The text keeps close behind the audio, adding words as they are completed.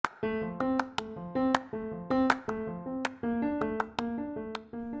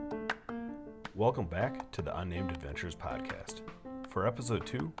Welcome back to the Unnamed Adventures podcast. For episode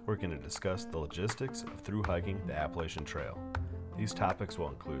 2, we're going to discuss the logistics of through hiking the Appalachian Trail. These topics will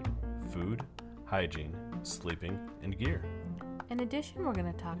include food, hygiene, sleeping, and gear. In addition, we're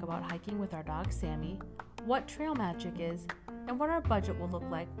going to talk about hiking with our dog Sammy, what trail magic is, and what our budget will look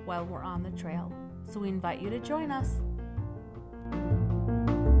like while we're on the trail. So we invite you to join us.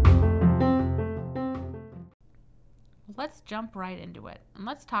 Let's jump right into it, and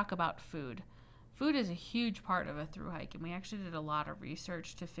let's talk about food. Food is a huge part of a through hike, and we actually did a lot of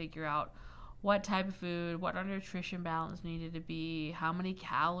research to figure out what type of food, what our nutrition balance needed to be, how many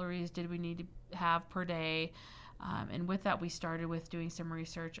calories did we need to have per day. And with that, we started with doing some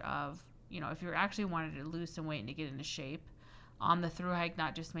research of, if you actually wanted to lose some weight and to get into shape on the through hike,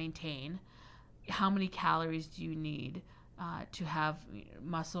 not just maintain, how many calories do you need to have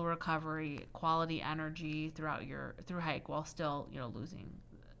muscle recovery, quality energy throughout your through hike while still,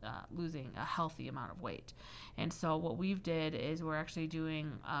 losing a healthy amount of weight. And so what we've did is we're actually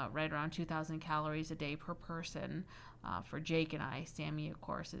doing right around 2,000 calories a day per person for Jake and I. Sammy, of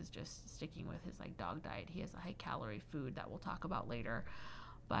course, is just sticking with his dog diet. He has a high calorie food that we'll talk about later.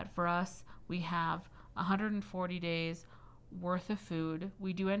 But for us, we have 140 days worth of food.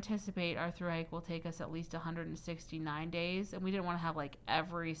 We do anticipate our through hike will take us at least 169 days, and we didn't want to have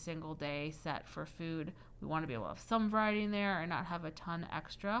every single day set for food. We want to be able to have some variety in there and not have a ton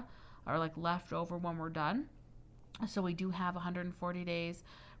extra or left over when we're done. So we do have 140 days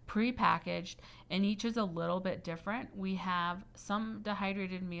pre-packaged, and each is a little bit different. We have some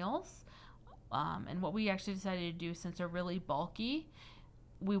dehydrated meals, and what we actually decided to do, since they're really bulky,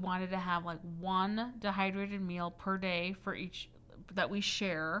 we wanted to have one dehydrated meal per day for each that we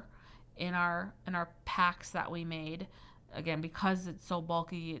share in our packs that we made. Again, because it's so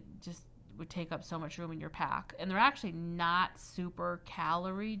bulky, it just would take up so much room in your pack. And they're actually not super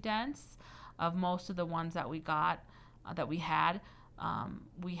calorie dense of most of the ones that we got, that we had.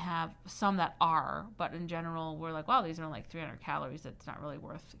 We have some that are, but in general, we're wow, these are only 300 calories. It's not really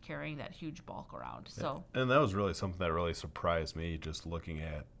worth carrying that huge bulk around. Yeah. So, and that was really something that really surprised me, just looking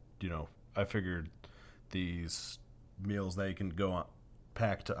at, I figured these meals that you can go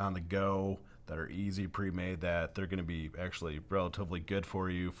packed on the go, that are easy, pre-made, that they're going to be actually relatively good for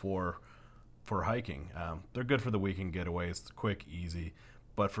you for hiking. They're good for the weekend getaways, quick, easy,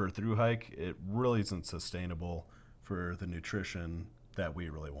 but for a through hike, it really isn't sustainable for the nutrition that we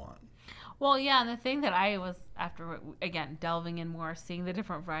really want. Well, yeah, and the thing that I was, after, again, delving in more, seeing the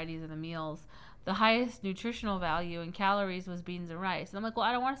different varieties of the meals, the highest nutritional value in calories was beans and rice. And I'm well,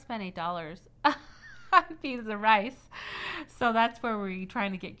 I don't want to spend $8 on beans and rice. So that's where we're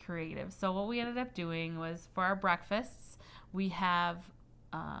trying to get creative. So what we ended up doing was, for our breakfasts, we have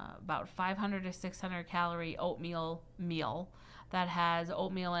about 500 to 600 calorie oatmeal meal that has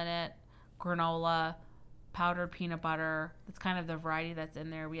oatmeal in it, granola, powdered peanut butter. That's kind of the variety that's in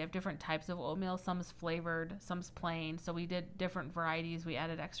there. We have different types of oatmeal. Some is flavored, some is plain. So we did different varieties. We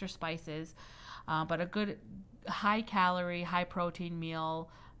added extra spices, but a good high calorie, high protein meal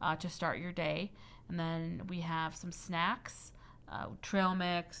to start your day. And then we have some snacks, trail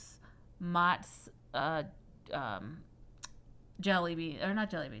mix, Mott's jelly beans, or not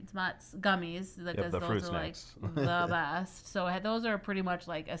jelly beans, Mott's gummies. Yep, the those fruit are snacks. the best. So those are pretty much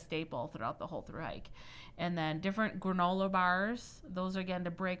a staple throughout the whole through hike. And then different granola bars. Those are, again,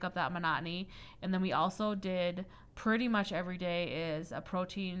 to break up that monotony. And then we also did, pretty much every day is a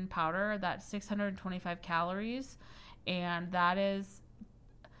protein powder that's 625 calories. And that is,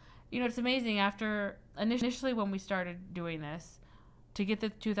 it's amazing. After initially when we started doing this, to get the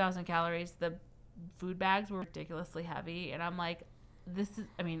 2,000 calories, the food bags were ridiculously heavy, and I'm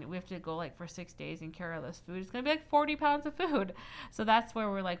we have to go for 6 days and carry all this food. It's gonna be 40 pounds of food. So that's where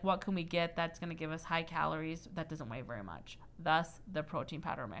we're what can we get that's gonna give us high calories that doesn't weigh very much, thus the protein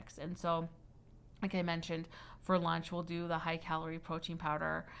powder mix. And so, like I mentioned, for lunch we'll do the high calorie protein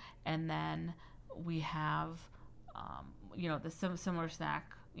powder, and then we have the similar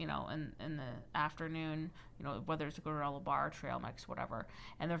snack in the afternoon, whether it's a granola bar, trail mix, whatever.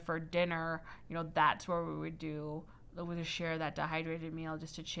 And then for dinner, that's where we would share that dehydrated meal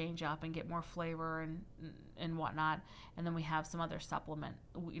just to change up and get more flavor and whatnot. And then we have some other supplement,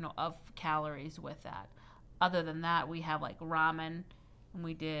 of calories with that. Other than that, we have ramen, and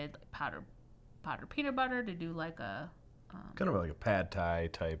we did powdered peanut butter to do a kind of a pad thai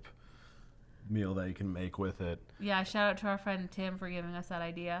type meal that you can make with it. Yeah, shout out to our friend Tim for giving us that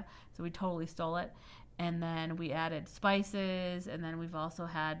idea. So we totally stole it. And then we added spices, and then we've also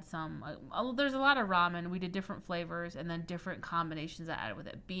had some. There's a lot of ramen. We did different flavors, and then different combinations that added with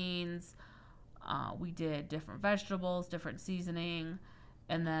it. Beans. We did different vegetables, different seasoning,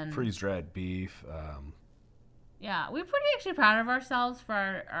 and then freeze dried beef. Yeah, we're pretty actually proud of ourselves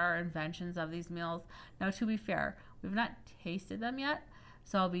for our inventions of these meals. Now, to be fair, we've not tasted them yet,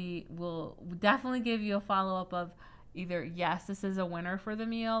 so we'll definitely give you a follow up of either yes, this is a winner for the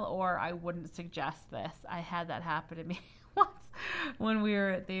meal, or I wouldn't suggest this. I had that happen to me once when we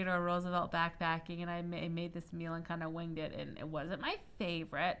were at Theodore Roosevelt backpacking, and I made this meal and kind of winged it, and it wasn't my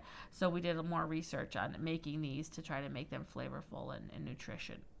favorite. So we did more research on making these to try to make them flavorful and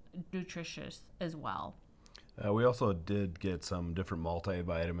nutritious as well. We also did get some different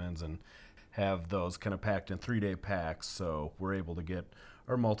multivitamins and have those kind of packed in 3-day packs, so we're able to get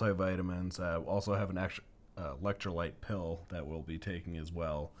our multivitamins. Also have an extra electrolyte pill that we'll be taking as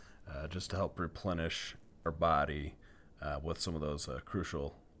well, just to help replenish our body with some of those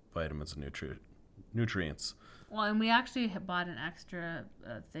crucial vitamins and nutrients. Well, and we actually bought an extra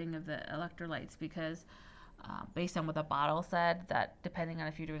thing of the electrolytes because based on what the bottle said, that depending on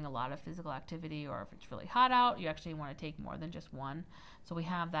if you're doing a lot of physical activity or if it's really hot out, you actually want to take more than just one. So we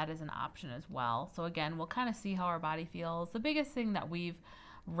have that as an option as well. So again, we'll kind of see how our body feels. The biggest thing that we've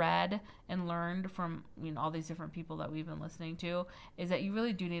read and learned from all these different people that we've been listening to is that you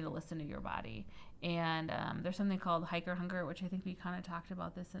really do need to listen to your body. And there's something called hiker hunger, which I think we kind of talked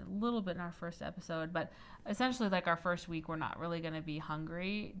about this a little bit in our first episode. But essentially, like our first week, we're not really going to be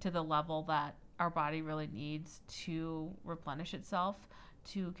hungry to the level that our body really needs to replenish itself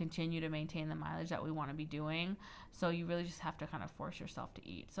to continue to maintain the mileage that we want to be doing. So you really just have to kind of force yourself to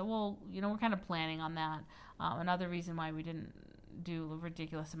eat. So we're kind of planning on that. Another reason why we didn't do a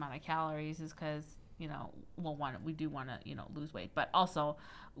ridiculous amount of calories is because we do want to lose weight, but also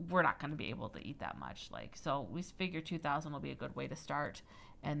we're not going to be able to eat that much. So we figure 2,000 will be a good way to start,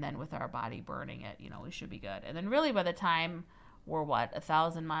 and then with our body burning it, we should be good. And then really by the time we're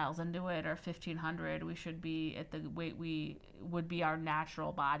 1,000 miles into it or 1,500, we should be at the weight we would be our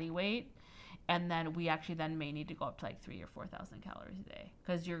natural body weight. And then we actually then may need to go up to 3,000 or 4,000 calories a day,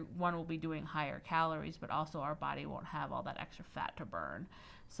 because one will be doing higher calories, but also our body won't have all that extra fat to burn.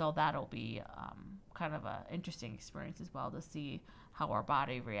 So that'll be kind of an interesting experience as well, to see how our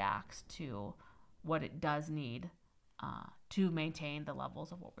body reacts to what it does need to maintain the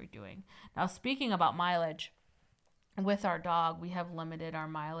levels of what we're doing. Now, speaking about mileage, with our dog, we have limited our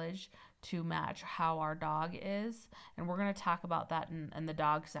mileage to match how our dog is. And we're going to talk about that in the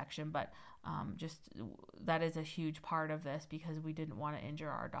dog section, but just that is a huge part of this because we didn't want to injure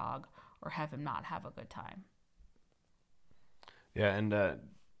our dog or have him not have a good time. Yeah, and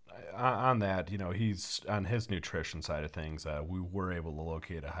on that, he's on his nutrition side of things. We were able to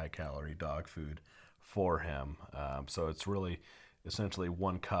locate a high-calorie dog food for him. So it's really essentially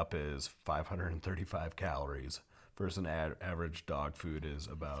 1 cup is 535 calories versus an average dog food is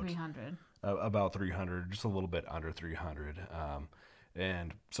about 300. About 300, just a little bit under 300.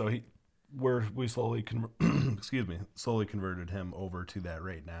 And so we slowly slowly converted him over to that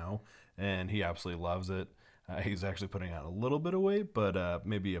rate now, and he absolutely loves it. He's actually putting on a little bit of weight, but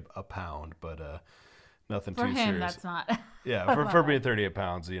maybe a pound, but nothing for too him, serious. That's not. Yeah, for being 38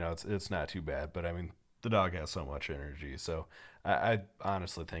 pounds, it's not too bad. But I mean, the dog has so much energy, so I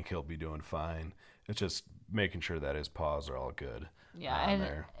honestly think he'll be doing fine. It's just making sure that his paws are all good. Yeah,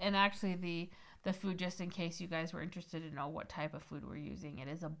 and actually the food, just in case you guys were interested to know what type of food we're using,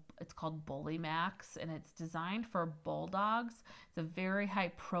 it's called Bully Max, and it's designed for bulldogs. It's a very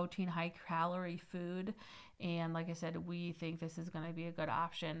high protein, high calorie food, and like I said, we think this is going to be a good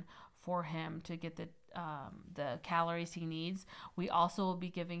option for him to get the calories he needs. We also will be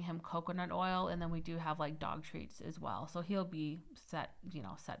giving him coconut oil, and then we do have dog treats as well. So he'll be set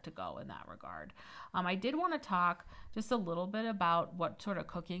to go in that regard. I did want to talk just a little bit about what sort of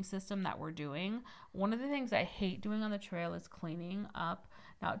cooking system that we're doing. One of the things I hate doing on the trail is cleaning up.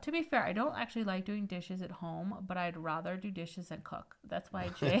 Now, to be fair, I don't actually like doing dishes at home, but I'd rather do dishes than cook. That's why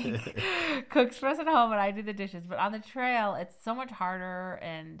Jake cooks for us at home and I do the dishes. But on the trail, it's so much harder,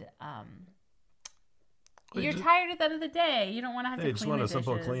 and you're tired at the end of the day. You don't want to have to clean the dishes. You just want a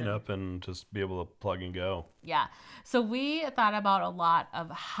simple cleanup and just be able to plug and go. Yeah. So we thought about a lot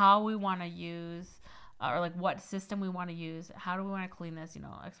of how we want to use, or what system we want to use. How do we want to clean this,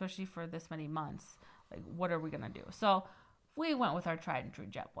 especially for this many months? What are we going to do? So we went with our tried and true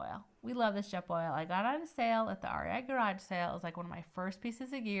Jetboil. We love this Jetboil. I got on a sale at the REI garage sale. It was one of my first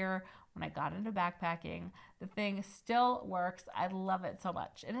pieces of gear when I got into backpacking. The thing still works. I love it so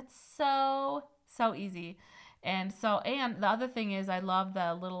much. And it's so easy. And the other thing is I love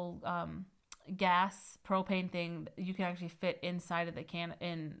the little gas propane thing you can actually fit inside of the can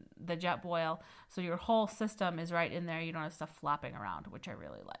in the Jetboil, so your whole system is right in there. You don't have stuff flopping around, which I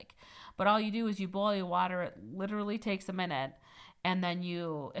really like. But all you do is you boil your water. It literally takes a minute, and then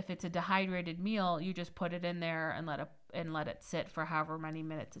you, if it's a dehydrated meal, you just put it in there and let it sit for however many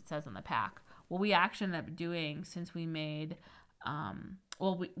minutes it says on the pack. What we actually ended up doing, since we made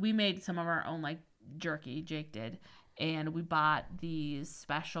we made some of our own, like jerky, Jake did, and we bought these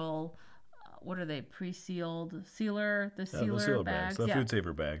special what are they, pre-sealed sealer bags, the food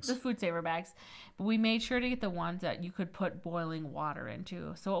saver bags. The food saver bags. But we made sure to get the ones that you could put boiling water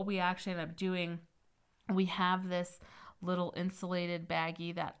into. So what we actually ended up doing, we have this little insulated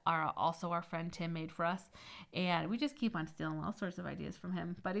baggie that our friend Tim made for us, and we just keep on stealing all sorts of ideas from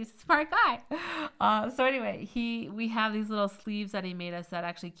him, but he's a smart guy. So anyway, we have these little sleeves that he made us that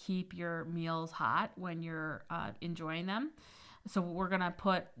actually keep your meals hot when you're enjoying them. So we're gonna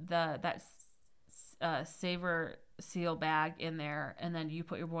put that saver seal bag in there, and then you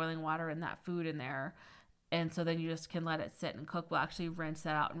put your boiling water and that food in there, and so then you just can let it sit and cook. We'll actually rinse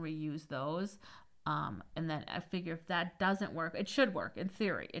that out and reuse those. And then I figure if that doesn't work, it should work. In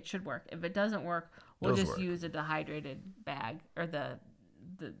theory, it should work. If it doesn't work, we'll just use a dehydrated bag, or the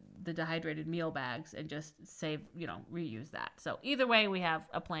dehydrated meal bags, and just reuse that. So either way, we have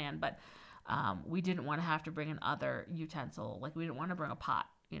a plan, but we didn't want to have to bring another utensil. Like, we didn't want to bring a pot,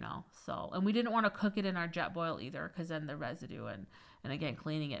 so, and we didn't want to cook it in our Jetboil either, because then the residue and again,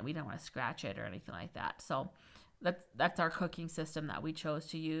 cleaning it, we didn't want to scratch it or anything like that. So that's our cooking system that we chose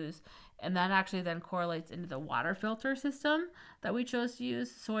to use. And that actually then correlates into the water filter system that we chose to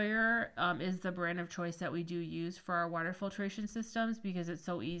use. Sawyer is the brand of choice that we do use for our water filtration systems because it's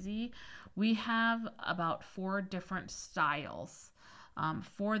so easy. We have about 4 different styles.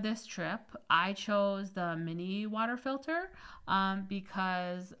 For this trip, I chose the mini water filter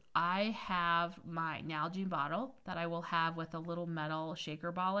because I have my Nalgene bottle that I will have with a little metal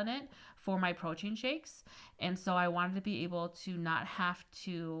shaker ball in it for my protein shakes. And so I wanted to be able to not have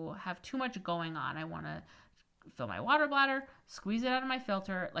to have too much going on. I want to fill my water bladder, squeeze it out of my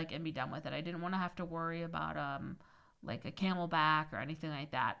filter, and be done with it. I didn't want to have to worry about like a Camelback or anything like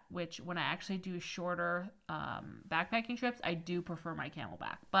that, which when I actually do shorter backpacking trips, I do prefer my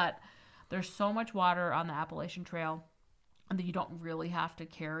Camelback. But there's so much water on the Appalachian Trail that you don't really have to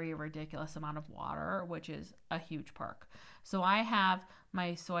carry a ridiculous amount of water, which is a huge perk. So I have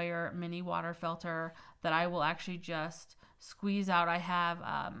my Sawyer mini water filter that I will actually just squeeze out. I have,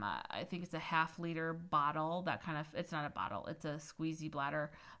 I think it's a 1/2 liter bottle that it's not a bottle, it's a squeezy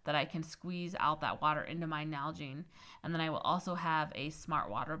bladder that I can squeeze out that water into my Nalgene. And then I will also have a smart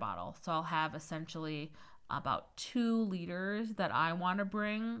water bottle. So I'll have essentially about 2 liters that I want to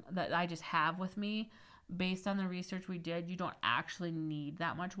bring, that I just have with me. Based on the research we did, you don't actually need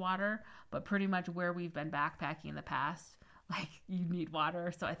that much water, but pretty much where we've been backpacking in the past, you need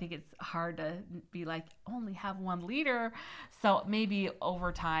water. So I think it's hard to be only have 1 liter. So maybe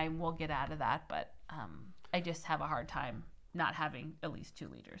over time we'll get out of that, but I just have a hard time not having at least 2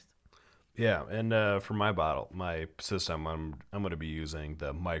 liters. Yeah, and for my bottle, my system, I'm going to be using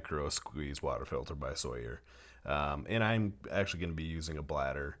the Micro Squeeze water filter by Sawyer, and I'm actually going to be using a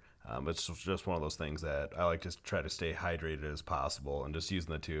bladder. It's just one of those things that I like to try to stay hydrated as possible, and just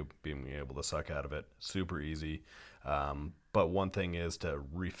using the tube, being able to suck out of it, super easy. But one thing is to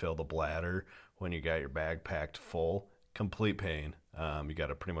refill the bladder when you got your bag packed full. Complete pain. You got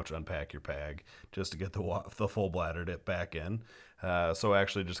to pretty much unpack your bag just to get the full bladder back in. So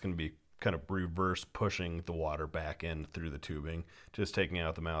actually just going to be kind of reverse pushing the water back in through the tubing, just taking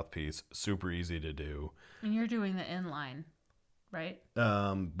out the mouthpiece. Super easy to do. And you're doing the inline, right?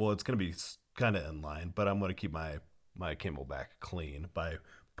 Well, it's going to be kind of inline, but I'm going to keep my Camelback clean by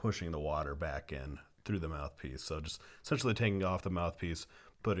pushing the water back in through the mouthpiece. So just essentially taking off the mouthpiece,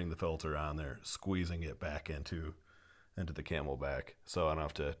 putting the filter on there, squeezing it back into the Camelback, so I don't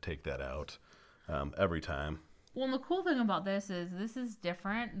have to take that out every time. Well, and the cool thing about this is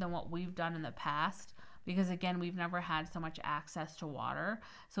different than what we've done in the past, because again, we've never had so much access to water.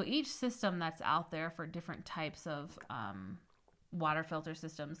 So each system that's out there for different types of water filter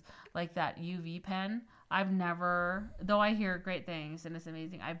systems, like that UV pen, I've never, though I hear great things and it's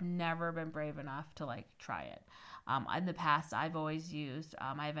amazing, I've never been brave enough to try it. In the past, I've always used,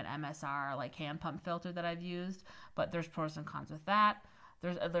 I have an MSR hand pump filter that I've used, but there's pros and cons with that.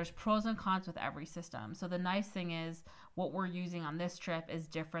 There's pros and cons with every system. So the nice thing is what we're using on this trip is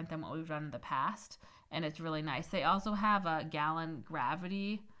different than what we've done in the past, and it's really nice. They also have a gallon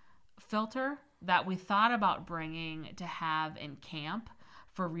gravity filter that we thought about bringing to have in camp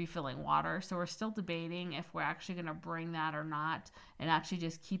for refilling water. So we're still debating if we're actually going to bring that or not, and actually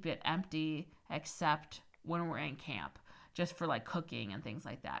just keep it empty except when we're in camp, just for like cooking and things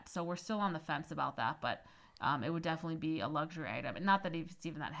like that. So we're still on the fence about that, but it would definitely be a luxury item. And not that it's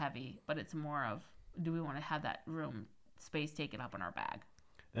even that heavy, but it's more of, do we want to have that room space taken up in our bag?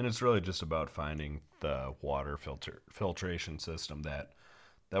 And it's really just about finding the water filtration system that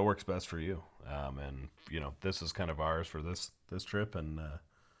works best for you. And this is kind of ours for this trip, and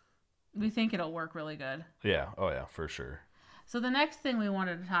we think it'll work really good. Yeah, oh yeah, for sure. So the next thing we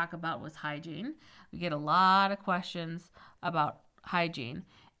wanted to talk about was hygiene. We get a lot of questions about hygiene,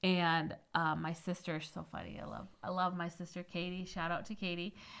 and my sister is so funny. I love my sister Katie. Shout out to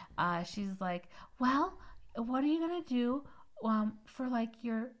Katie. She's like, well, what are you gonna do for like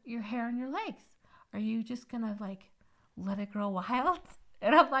your hair and your legs? Are you just gonna like let it grow wild?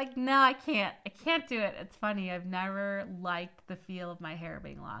 And I'm like, no, I can't do it. It's funny. I've never liked the feel of my hair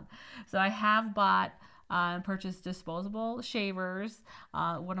being long. So I have bought and purchased disposable shavers,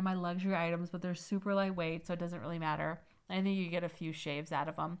 one of my luxury items, but they're super lightweight, so it doesn't really matter. I think you get a few shaves out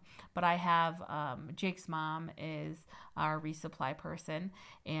of them. But I have, Jake's mom is our resupply person.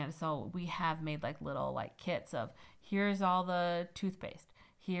 And so we have made like little like kits of, here's all the toothpaste.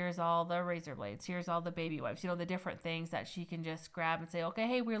 Here's all the razor blades. Here's all the baby wipes. The different things that she can just grab and say, okay,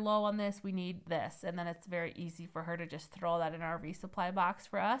 hey, we're low on this. We need this. And then it's very easy for her to just throw that in our resupply box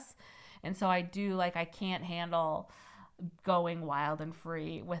for us. And so I do, like, I can't handle going wild and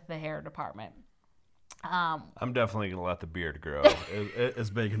free with the hair department. I'm definitely going to let the beard grow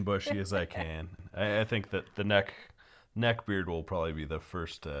as big and bushy as I can. I think that the neck beard will probably be the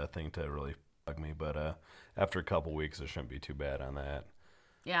first thing to really bug me. But after a couple weeks, it shouldn't be too bad on that.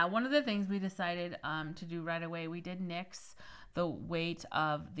 Yeah, one of the things we decided to do right away, we did nix the weight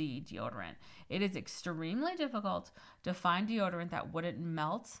of the deodorant. It is extremely difficult to find deodorant that wouldn't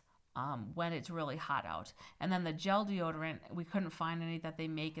melt when it's really hot out. And then the gel deodorant, we couldn't find any that they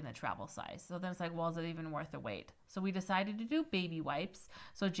make in the travel size. So then it's like, well, is it even worth the wait? So we decided to do baby wipes.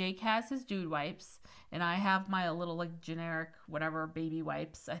 So Jake has his dude wipes, and I have my little like generic whatever baby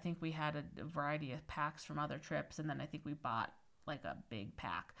wipes. I think we had a variety of packs from other trips, and then I think we bought like a big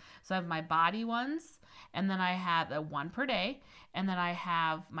pack. So I have my body ones, and then I have one per day, and then I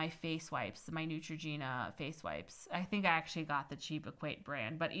have my face wipes, my Neutrogena face wipes. I think I actually got the cheap Equate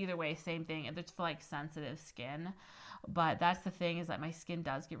brand, but either way, same thing. It's for like sensitive skin. But that's the thing, is that my skin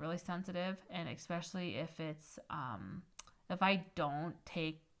does get really sensitive, and especially if it's if I don't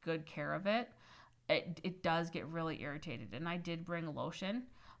take good care of it, it does get really irritated. And I did bring lotion,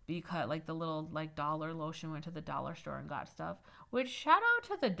 because like the little like dollar lotion, went to the dollar store and got stuff, which shout out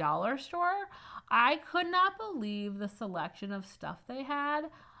to the dollar store. I could not believe the selection of stuff they had.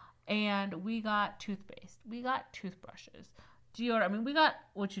 And we got toothpaste, we got toothbrushes, deodorant. I mean, we got,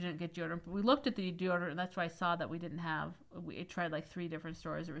 what, you didn't get deodorant, but we looked at the deodorant, and that's why I saw that we didn't have, we tried like 3 different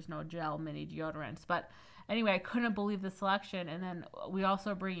stores. There was no gel mini deodorants. But anyway, I couldn't believe the selection. And then we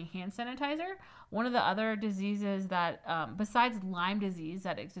also are bringing hand sanitizer. One of the other diseases that, besides Lyme disease,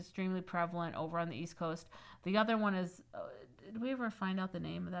 that is extremely prevalent over on the East Coast, the other one is, did we ever find out the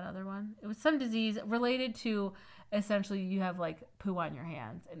name of that other one? It was some disease related to, essentially, you have like poo on your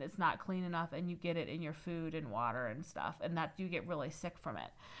hands and it's not clean enough, and you get it in your food and water and stuff, and that you get really sick from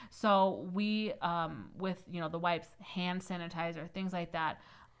it. So we, with, the wipes, hand sanitizer, things like that,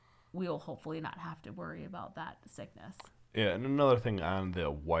 we'll hopefully not have to worry about that sickness. Yeah, and another thing on the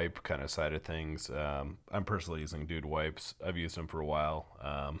wipe kind of side of things, I'm personally using Dude wipes. I've used them for a while.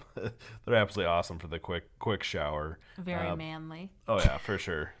 They're absolutely awesome for the quick shower. Very manly. Oh yeah, for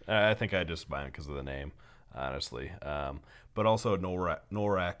sure. I think I just buy them because of the name, honestly. But also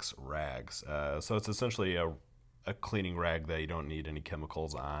Norwex rags. So it's essentially a cleaning rag that you don't need any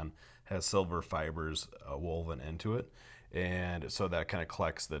chemicals on. Has silver fibers woven into it, and so that kind of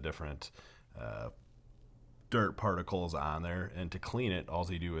collects the different dirt particles on there, and to clean it, all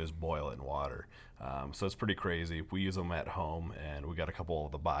you do is boil it in water. So it's pretty crazy. We use them at home, and we got a couple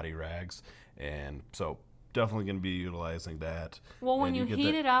of the body rags, and so definitely going to be utilizing that. Well, when you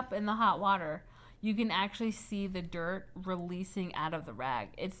heat it up in the hot water, you can actually see the dirt releasing out of the rag.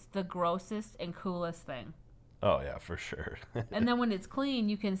 It's the grossest and coolest thing. Oh yeah, for sure. And then when it's clean,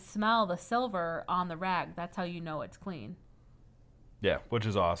 you can smell the silver on the rag. That's how you know it's clean. Yeah, which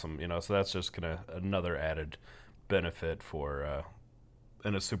is awesome, so that's just another added benefit for,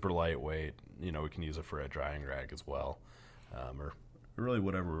 and a super lightweight, we can use it for a drying rag as well, or really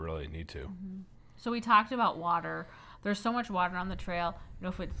whatever we really need to. Mm-hmm. So we talked about water. There's so much water on the trail.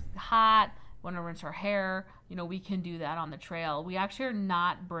 If it's hot, want to rinse our hair, we can do that on the trail. We actually are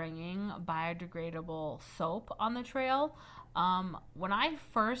not bringing biodegradable soap on the trail. When I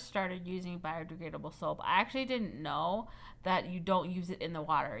first started using biodegradable soap, I actually didn't know that you don't use it in the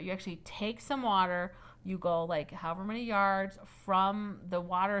water. You actually take some water, you go like however many yards from the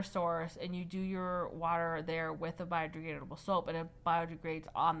water source, and you do your water there with a biodegradable soap, and it biodegrades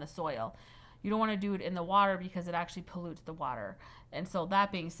on the soil. You don't want to do it in the water because it actually pollutes the water. And so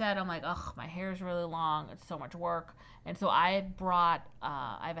that being said, I'm like, ugh, my hair is really long. It's so much work. And so I brought,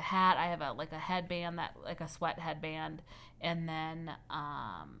 I have a hat. I have like a headband, that like a sweat headband. And then,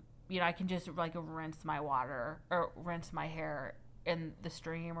 I can just like rinse my water or rinse my hair in the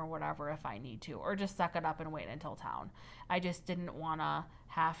stream or whatever if I need to, or just suck it up and wait until town. I just didn't want to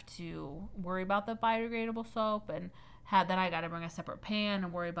have to worry about the biodegradable soap, and then I got to bring a separate pan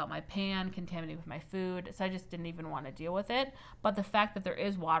and worry about my pan contaminated with my food. So I just didn't even want to deal with it. But the fact that there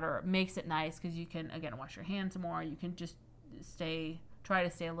is water makes it nice because you can, again, wash your hands more. You can just try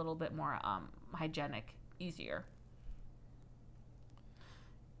to stay a little bit more hygienic, easier.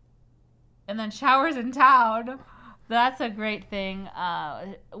 And then showers in town. That's a great thing.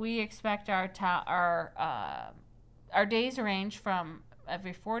 We expect our days range from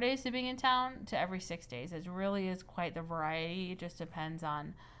every 4 days to being in town to every 6 days. It really is quite the variety. It just depends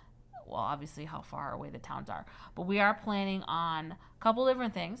on, well, obviously how far away the towns are. But we are planning on a couple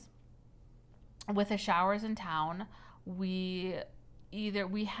different things. With the showers in town, we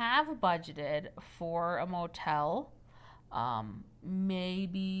have budgeted for a motel,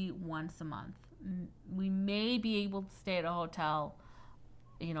 maybe once a month. We may be able to stay at a hotel,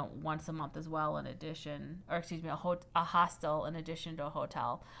 once a month as well, a hostel in addition to a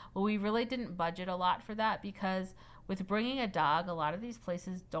hotel. But we really didn't budget a lot for that because with bringing a dog, a lot of these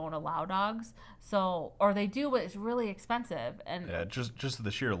places don't allow dogs. So, or they do, but it's really expensive. And yeah, just the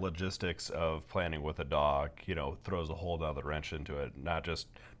sheer logistics of planning with a dog, throws a whole other wrench into it. Not just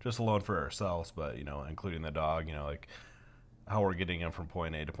alone for ourselves, but, including the dog, like how we're getting him from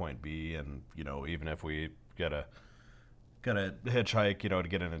point A to point B. And, even if we gotta hitchhike, to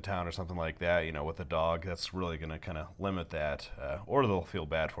get into town or something like that, with a dog, that's really going to kind of limit that. Or they'll feel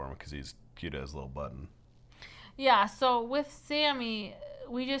bad for him because he's cute as a little button. Yeah, so with Sammy,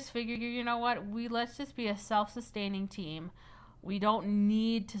 we just figured, let's just be a self-sustaining team. We don't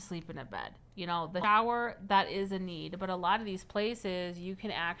need to sleep in a bed. The shower, that is a need. But a lot of these places, you can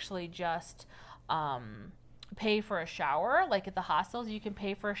actually just pay for a shower. Like at the hostels, you can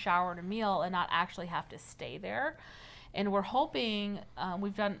pay for a shower and a meal and not actually have to stay there. And we're hoping,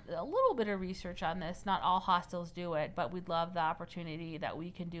 we've done a little bit of research on this. Not all hostels do it, but we'd love the opportunity that we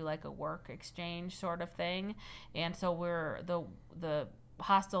can do like a work exchange sort of thing. And so we're the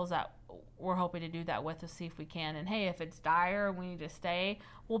hostels that we're hoping to do that with to see if we can. And hey, if it's dire and we need to stay,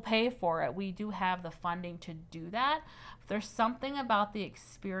 we'll pay for it. We do have the funding to do that. There's something about the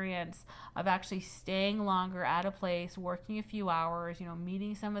experience of actually staying longer at a place, working a few hours,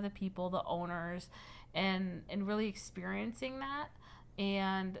 meeting some of the people, the owners, and really experiencing that.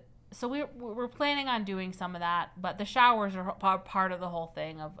 And so we're planning on doing some of that, but the showers are part of the whole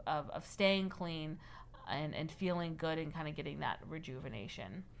thing of staying clean and feeling good and kind of getting that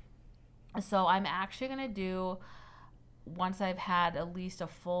rejuvenation. So I'm actually going to do, once I've had at least a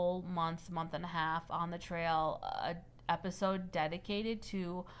full month and a half on the trail, a episode dedicated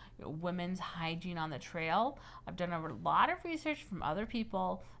to women's hygiene on the trail. I've done a lot of research from other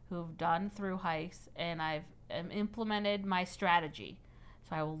people who've done through hikes, and I've implemented my strategy.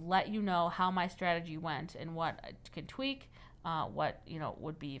 So I will let you know how my strategy went and what I could tweak, what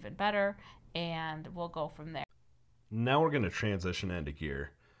would be even better, and we'll go from there. Now we're going to transition into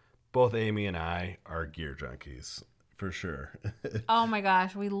gear. Both Amy and I are gear junkies, for sure. Oh my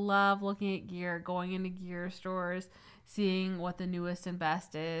gosh, we love looking at gear, going into gear stores, seeing what the newest and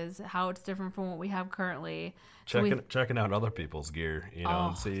best is, how it's different from what we have currently. Checking out other people's gear,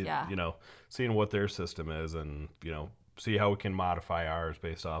 and see, seeing what their system is, and see how we can modify ours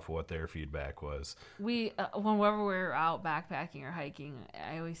based off of what their feedback was. We, whenever we're out backpacking or hiking,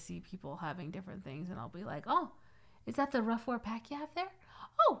 I always see people having different things, and I'll be like, "Oh, is that the Rough Wear pack you have there?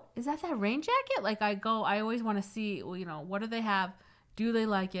 Oh, is that rain jacket?" Like I always want to see, what do they have? Do they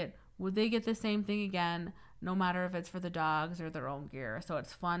like it? Would they get the same thing again? No matter if it's for the dogs or their own gear. So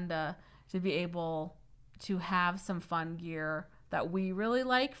it's fun to be able to have some fun gear that we really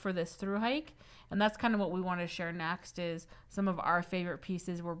like for this thru hike. And that's kind of what we want to share next, is some of our favorite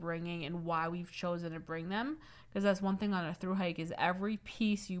pieces we're bringing and why we've chosen to bring them. Because that's one thing on a thru hike, is every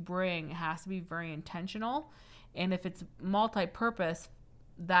piece you bring has to be very intentional. And if it's multi-purpose,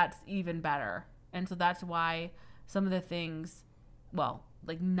 that's even better. And so that's why some of the things, well,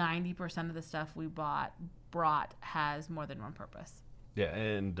 like 90% of the stuff we brought has more than one purpose. Yeah,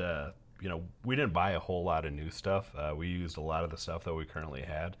 and we didn't buy a whole lot of new stuff. We used a lot of the stuff that we currently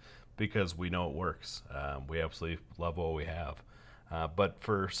had because we know it works. We absolutely love what we have. But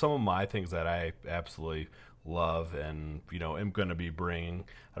for some of my things that I absolutely love and, am going to be bringing,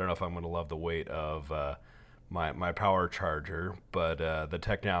 I don't know if I'm going to love the weight of my power charger, but the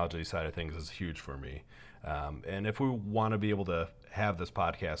technology side of things is huge for me. And if we want to be able to have this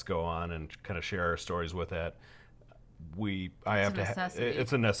podcast go on and kind of share our stories with it,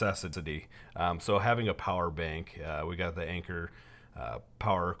 it's a necessity. So having a power bank, we got the Anker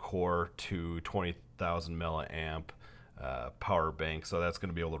Power Core to 20,000 milliamp power bank, so that's going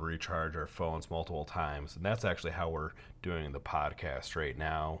to be able to recharge our phones multiple times, and that's actually how we're doing the podcast right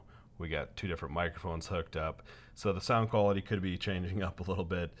now. We got 2 different microphones hooked up, so the sound quality could be changing up a little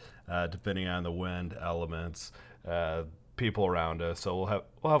bit depending on the wind elements, people around us. So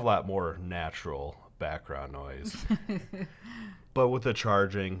we'll have a lot more natural background noise. But with the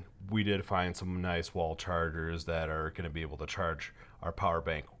charging, we did find some nice wall chargers that are going to be able to charge our power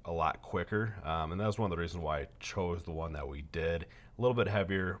bank a lot quicker, and that's one of the reasons why I chose the one that we did. A little bit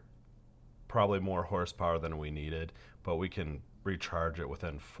heavier, probably more horsepower than we needed, but we can recharge it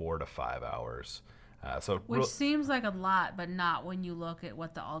within 4 to 5 hours. Which seems like a lot, but not when you look at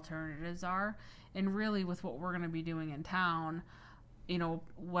what the alternatives are. And really with what we're going to be doing in town,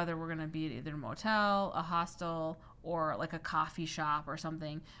 whether we're going to be at either a motel, a hostel, or like a coffee shop or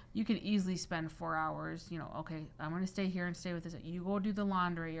something, you can easily spend 4 hours, okay, I'm going to stay here and stay with this. You go do the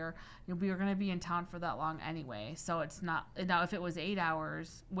laundry, or we are going to be in town for that long anyway. So it's not, now if it was 8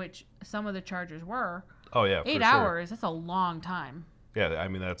 hours, which some of the chargers were, oh yeah, 8 hours, that's a long time. Yeah, I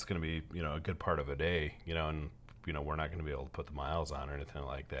mean, that's going to be, a good part of a day, and, we're not going to be able to put the miles on or anything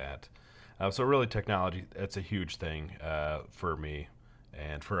like that. So really technology, it's a huge thing for me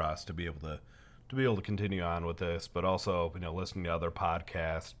and for us to be able to continue on with this, but also, listening to other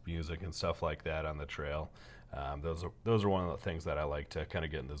podcasts, music and stuff like that on the trail. Those are one of the things that I like to kind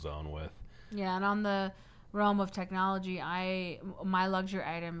of get in the zone with. Yeah, and on the realm of technology, my luxury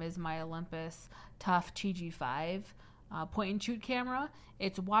item is my Olympus Tough TG5 point and shoot camera.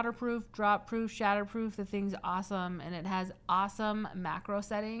 It's waterproof, drop proof, shatterproof. The thing's awesome, and it has awesome macro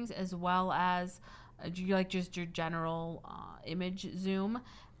settings as well as just your general image zoom,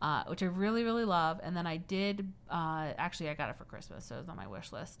 which I really, really love. And then I did, actually I got it for Christmas, so it was on my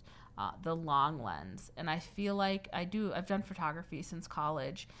wish list, the long lens. And I feel like I've done photography since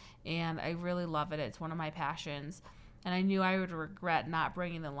college, and I really love it. It's one of my passions. And I knew I would regret not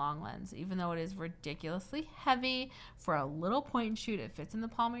bringing the long lens, even though it is ridiculously heavy for a little point and shoot. It fits in the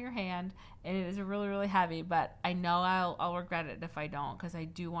palm of your hand, and it is really, really heavy. But I know I'll regret it if I don't, because I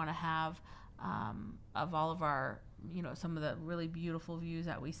do want to have, of all of our, some of the really beautiful views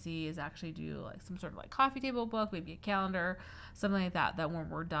that we see, is actually do like some sort of like coffee table book, maybe a calendar, something like that. That when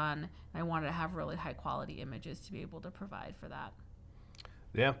we're done, I wanted to have really high quality images to be able to provide for that.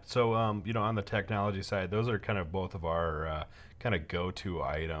 Yeah, so on the technology side, those are kind of both of our kind of go-to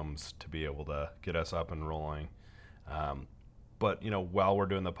items to be able to get us up and rolling. But while we're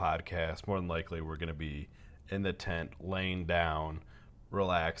doing the podcast, more than likely we're going to be in the tent, laying down,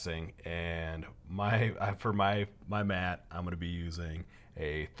 relaxing, and for my mat, I'm going to be using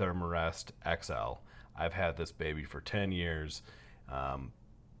a Thermarest XL. I've had this baby for 10 years.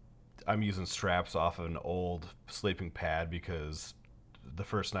 I'm using straps off of an old sleeping pad because the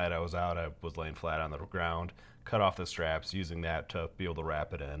first night I was out, I was laying flat on the ground, cut off the straps, using that to be able to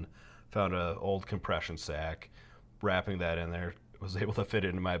wrap it in. Found an old compression sack, wrapping that in there, was able to fit it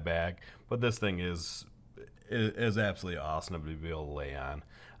into my bag. But this thing is absolutely awesome to be able to lay on.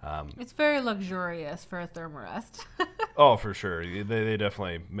 It's very luxurious for a Thermarest. Oh, for sure. They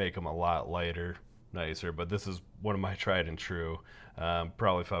definitely make them a lot lighter, nicer. But this is one of my tried and true.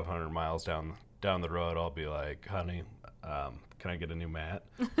 Probably 500 miles down the road, I'll be like, honey, can I get a new mat?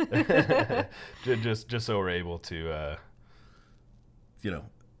 just so we're able to, a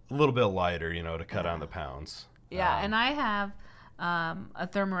little bit lighter, to cut on the pounds. Yeah, and I have a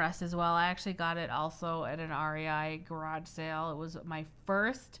Thermarest as well. I actually got it also at an REI garage sale. It was my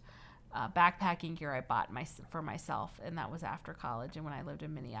first backpacking gear I bought for myself, and that was after college and when I lived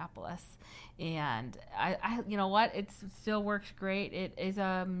in Minneapolis. And I you know what? It still works great. It is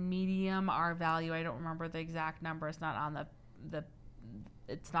a medium R value. I don't remember the exact number. It's not on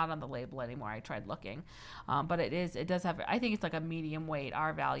it's not on the label anymore. I tried looking, but it does have, I think it's like a medium weight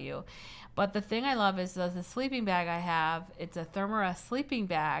R value. But the thing I love is the sleeping bag I have. It's a Thermarest sleeping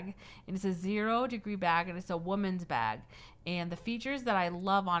bag, and it's a 0 degree bag, and it's a woman's bag. And the features that I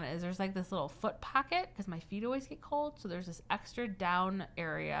love on it is there's like this little foot pocket because my feet always get cold. So there's this extra down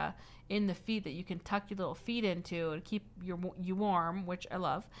area in the feet that you can tuck your little feet into and keep you warm, which I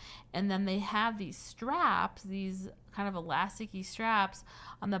love. And then they have these straps, these kind of elasticy straps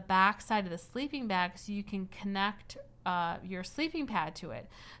on the back side of the sleeping bag so you can connect your sleeping pad to it.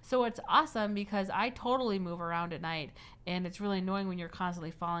 So it's awesome because I totally move around at night and it's really annoying when you're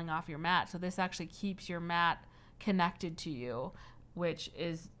constantly falling off your mat. So this actually keeps your mat connected to you, which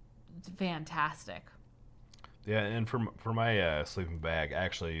is fantastic. Yeah, and for my sleeping bag, I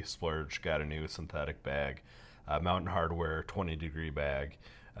actually splurged, got a new synthetic bag, Mountain Hardwear 20-degree bag.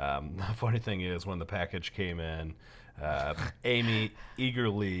 The funny thing is, when the package came in, Amy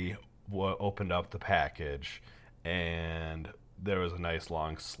eagerly opened up the package, and there was a nice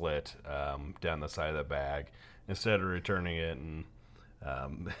long slit down the side of the bag. Instead of returning it and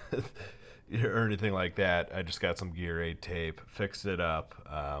or anything like that, I just got some Gear Aid tape, fixed it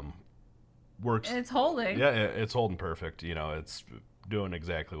up. Works. And it's holding. Yeah, it's holding perfect. It's doing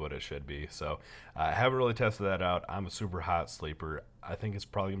exactly what it should be. So I haven't really tested that out. I'm a super hot sleeper. I think it's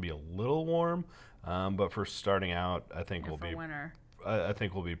probably gonna be a little warm, but for starting out, I think we'll be winter. I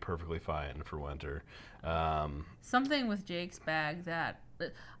think we'll be perfectly fine for winter. Something with Jake's bag that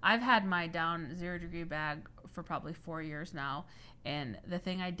I've had my down 0-degree bag for probably 4 years now, and the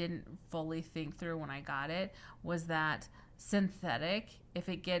thing I didn't fully think through when I got it was that synthetic, if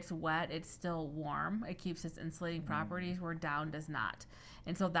it gets wet, it's still warm. It keeps its insulating properties where down does not.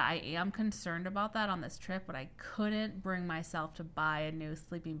 And so that I am concerned about that on this trip, but I couldn't bring myself to buy a new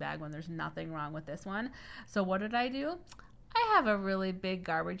sleeping bag when there's nothing wrong with this one. So what did I do? I have a really big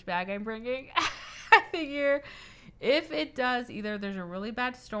garbage bag I'm bringing. I figure if it does, either there's a really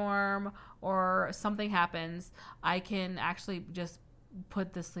bad storm or something happens, I can actually just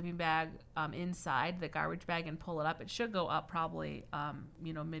put the sleeping bag inside the garbage bag and pull it up. It should go up probably,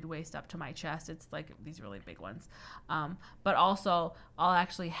 mid-waist up to my chest. It's like these really big ones. But also, I'll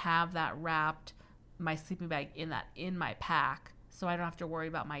actually have that wrapped, my sleeping bag in my pack, so I don't have to worry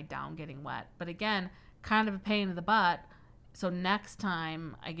about my down getting wet. But again, kind of a pain in the butt. So next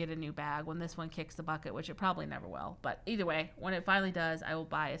time I get a new bag, when this one kicks the bucket, which it probably never will, but either way, when it finally does, I will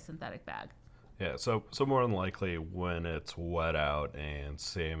buy a synthetic bag. Yeah, so more than likely when it's wet out and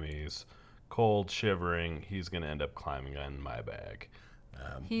Sammy's cold, shivering, he's going to end up climbing on my bag.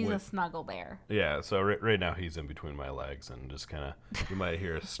 He's a snuggle bear. Yeah, so right now he's in between my legs and just kind of, you might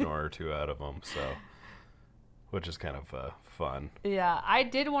hear a snore or two out of him, so, which is kind of fun. Yeah, I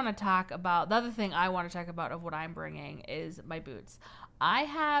did want to talk about, the other thing I want to talk about of what I'm bringing is my boots. I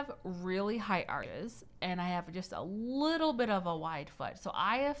have really high arches and I have just a little bit of a wide foot. So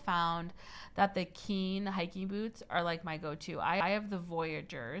I have found that the Keen hiking boots are like my go-to. I have the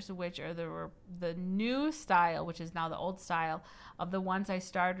Voyagers, which are the new style, which is now the old style of the ones I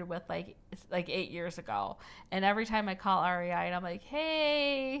started with like 8 years ago. And every time I call REI and I'm like,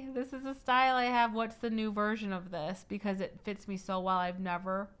 hey, this is the style I have. What's the new version of this? Because it fits me so well. I've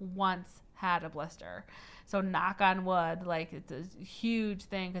never once had a blister. So knock on wood, like it's a huge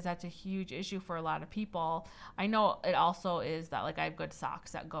thing because that's a huge issue for a lot of people. I know it also is that like I have good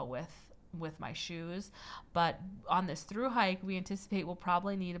socks that go with my shoes, but on this through hike we anticipate we'll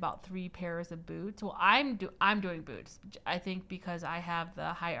probably need about 3 pairs of boots. Well, I'm doing boots. I think because I have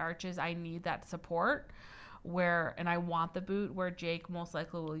the high arches, I need that support. And I want the boot where Jake most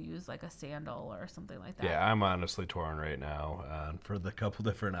likely will use like a sandal or something like that. Yeah, I'm honestly torn right now for the couple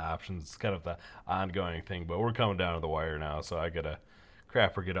different options. It's kind of the ongoing thing, but we're coming down to the wire now, so I gotta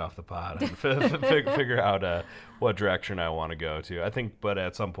crap or get off the pot and figure out what direction I want to go to. I think, but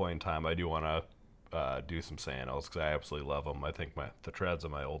at some point in time, I do want to do some sandals because I absolutely love them. I think the treads of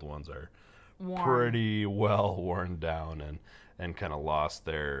my old ones are pretty well worn down and kind of lost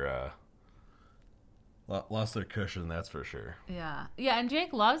their cushion, that's for sure. Yeah, and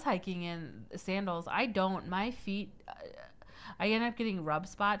Jake loves hiking in sandals. I don't. My feet, I end up getting rub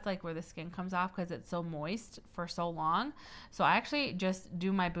spots like where the skin comes off because it's so moist for so long. So I actually just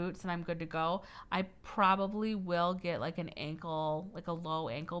do my boots and I'm good to go. I probably will get like an ankle, like a low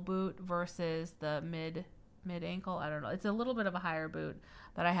ankle boot versus the mid ankle. I don't know. It's a little bit of a higher boot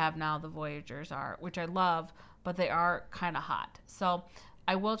that I have now. The Voyagers are, which I love, but they are kind of hot. So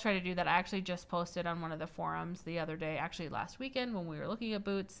I will try to do that. I actually just posted on one of the forums the other day, actually last weekend when we were looking at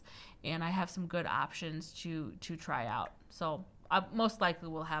boots, and I have some good options to try out. So I most likely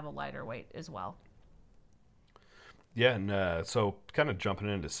will have a lighter weight as well. Yeah, and so kind of jumping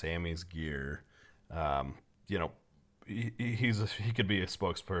into Sammy's gear, he could be a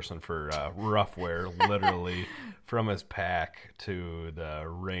spokesperson for rough wear, literally from his pack to the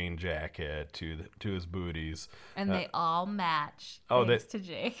rain jacket to his booties. And they all match. Oh, Thanks to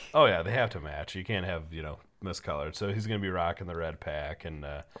Jake. Oh yeah, they have to match. You can't have miscolored. So he's gonna be rocking the red pack and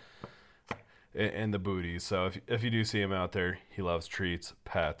the booties. So if you do see him out there, he loves treats,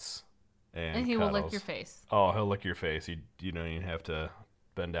 pets, and he cuddles. will lick your face. Oh, he'll lick your face. You don't even have to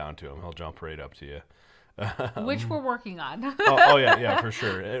bend down to him. He'll jump right up to you. Which we're working on. oh yeah, for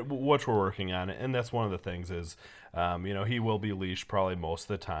sure. Which we're working on, and that's one of the things is, he will be leashed probably most of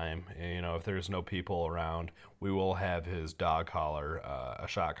the time. And, if there's no people around, we will have his dog collar, a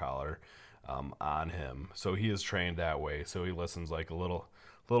shot collar, on him. So he is trained that way. So he listens like a little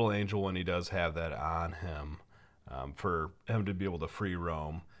angel when he does have that on him, for him to be able to free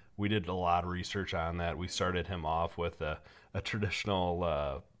roam. We did a lot of research on that. We started him off with a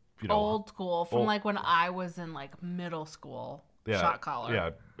traditional. Old school from like when I was in like middle school. Shot collar.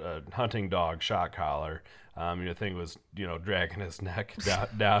 Yeah, hunting dog shot collar. The thing was, dragging his neck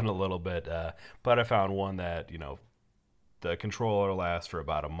down a little bit. But I found one that, the controller lasts for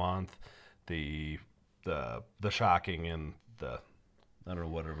about a month. The shocking and the, I don't know,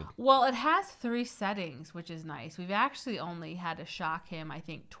 whatever. Well, it has 3 settings, which is nice. We've actually only had to shock him, I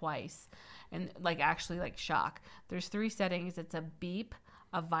think, twice. And actually shock. There's 3 settings. It's a beep,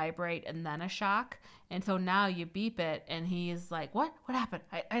 a vibrate, and then a shock. And so now you beep it and he's like, what happened?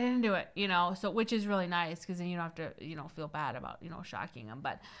 I didn't do it, so, which is really nice because then you don't have to feel bad about shocking him.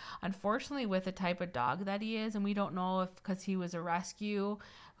 But unfortunately, with the type of dog that he is, and we don't know if because he was a rescue,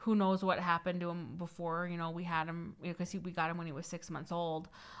 who knows what happened to him before we had him, because we got him when he was 6 months old.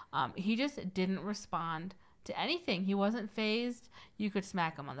 He just didn't respond to anything. He wasn't phased. You could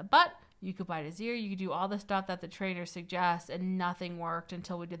smack him on the butt, you could bite his ear, you could do all the stuff that the trainer suggests, and nothing worked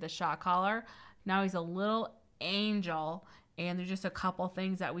until we did the shot collar. Now he's a little angel, and there's just a couple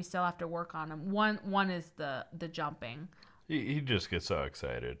things that we still have to work on him. One is the jumping. He just gets so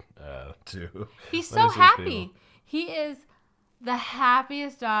excited too. He's so happy. He is the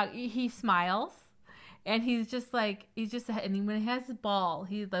happiest dog. He smiles, and he's just, and when he has the ball,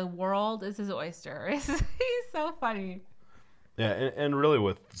 the world is his oyster. He's so funny. Yeah, and really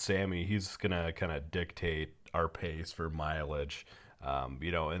with Sammy, he's gonna kind of dictate our pace for mileage,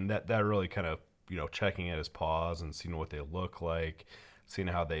 and that really kind of checking at his paws and seeing what they look like, seeing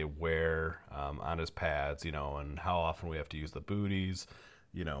how they wear on his pads, and how often we have to use the booties,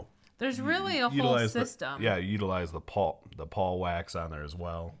 There's really a whole system. Utilize the paw wax on there as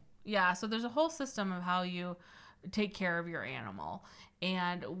well. Yeah, so there's a whole system of how you take care of your animal.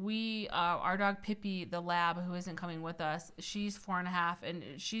 And our dog Pippi, the lab, who isn't coming with us, she's 4.5, and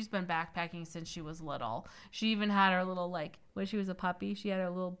she's been backpacking since she was little. She even had her little, when she was a puppy, she had her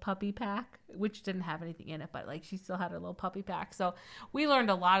little puppy pack, which didn't have anything in it, but she still had her little puppy pack. So we learned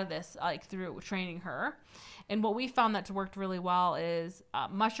a lot of this through training her. And what we found that's worked really well is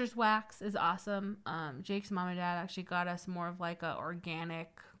Musher's wax is awesome. Jake's mom and dad actually got us more of a organic,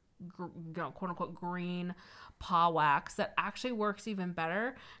 quote unquote, green paw wax that actually works even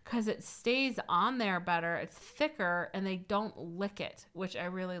better because it stays on there better. It's thicker and they don't lick it, which I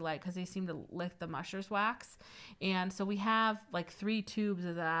really like because they seem to lick the Musher's wax. And so we have 3 tubes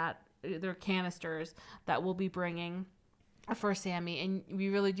of that. They're canisters that we'll be bringing for Sammy. And we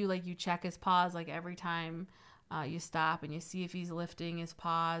really do you check his paws every time you stop and you see if he's lifting his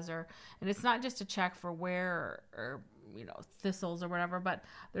paws, and it's not just to check for wear or thistles or whatever, but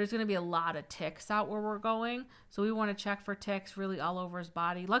there's going to be a lot of ticks out where we're going. So we want to check for ticks really all over his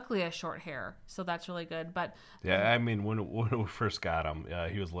body. Luckily, he has short hair, so that's really good. But yeah, I mean, when we first got him,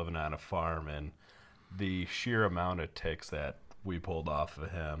 he was living on a farm, and the sheer amount of ticks that we pulled off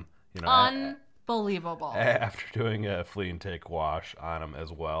of him, unbelievable. After doing a flea and tick wash on him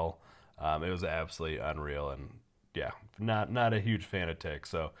as well, it was absolutely unreal. And yeah, not a huge fan of ticks,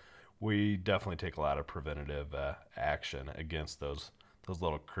 so we definitely take a lot of preventative action against those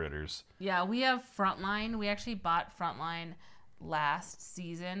little critters. Yeah, we have Frontline. We actually bought Frontline last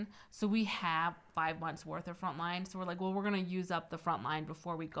season, so we have 5 months worth of Frontline. So we're we're gonna use up the Frontline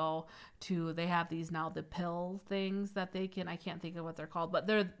before we go to. They have these now, the pill things that they can. I can't think of what they're called, but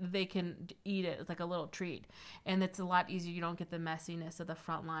they can eat it. It's like a little treat, and it's a lot easier. You don't get the messiness of the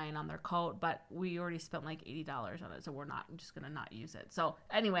Frontline on their coat. But we already spent $80 on it, so we're just gonna not use it. So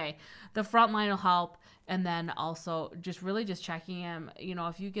anyway, the Frontline will help, and then also just checking him.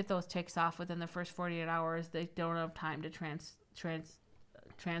 If you get those ticks off within the first 48 hours, they don't have time to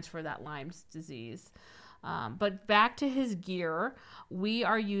transfer that Lyme's disease. But back to his gear, we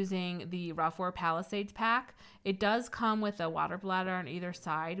are using the Rough4 Palisades pack. It does come with a water bladder on either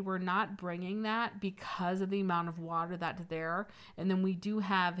side. We're not bringing that because of the amount of water that's there. And then we do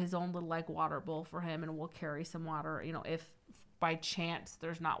have his own little like water bowl for him, and we'll carry some water, if by chance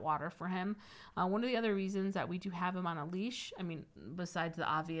there's not water for him. One of the other reasons that we do have him on a leash, besides the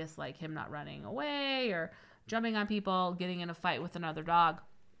obvious like him not running away or jumping on people, getting in a fight with another dog,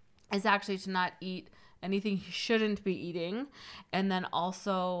 is actually to not eat anything he shouldn't be eating. And then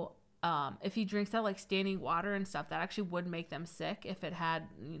also, if he drinks that like standing water and stuff, that actually would make them sick if it had,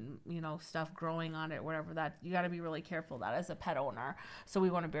 stuff growing on it or whatever. That you got to be really careful of that as a pet owner. So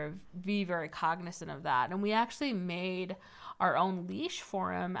we want to be very cognizant of that. And we actually made our own leash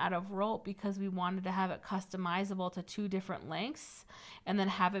for him out of rope because we wanted to have it customizable to 2 different lengths and then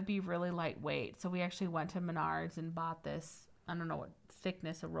have it be really lightweight. So we actually went to Menards and bought this, I don't know what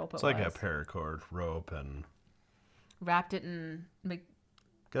thickness of rope it's like a paracord rope, and wrapped it in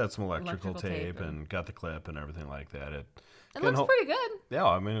got some electrical tape and got the clip and everything like that. It looks pretty good.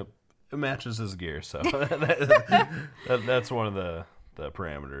 Yeah, it matches his gear, so that's one of the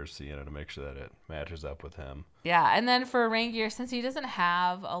parameters, to make sure that it matches up with him. Yeah, and then for rain gear, since he doesn't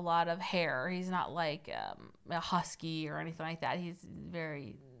have a lot of hair, he's not like a husky or anything like that. He's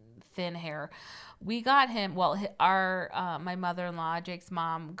very thin hair. We got him, my mother-in-law, Jake's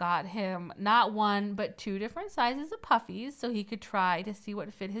mom, got him not 1, but 2 different sizes of puffies so he could try to see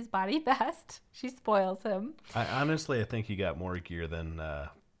what fit his body best. She spoils him. I think he got more gear than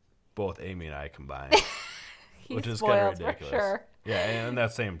both Amy and I combined, which is kind of ridiculous. For sure. Yeah, and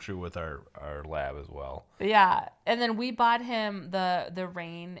that's same true with our lab as well. Yeah, and then we bought him the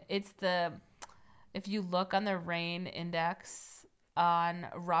rain. It's if you look on the rain index on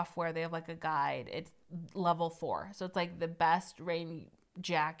Rough4, they have like a guide. It's level 4, so it's like the best rain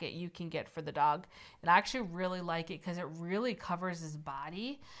jacket you can get for the dog. And I actually really like it because it really covers his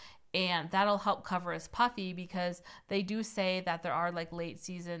body, and that'll help cover his puffy, because they do say that there are like late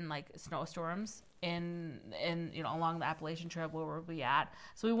season like snowstorms in along the Appalachian Trail where we'll be at.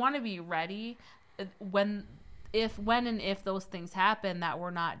 So we want to be ready when and if those things happen, that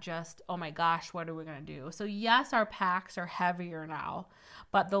we're not just, oh my gosh, what are we going to do? So yes, our packs are heavier now,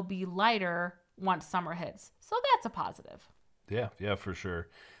 but they'll be lighter once summer hits. So that's a positive. Yeah, for sure.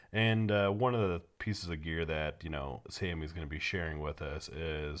 And one of the pieces of gear that, Sammy's going to be sharing with us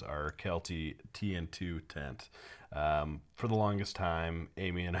is our Kelty TN2 tent. For the longest time,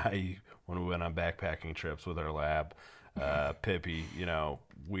 Amy and I, when we went on backpacking trips with our lab, Pippi,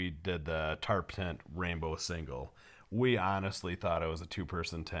 we did the tarp tent rainbow single. We honestly thought it was a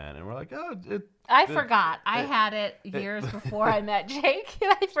 2-person tent, and we're like, I forgot. I had it years before I met Jake,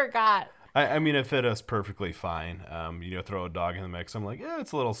 and I forgot. It fit us perfectly fine. Throw a dog in the mix. I'm like,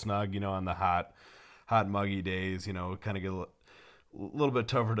 it's a little snug, on the hot, muggy days, kind of get a little bit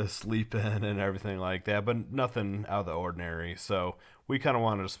tougher to sleep in and everything like that, but nothing out of the ordinary. So we kind of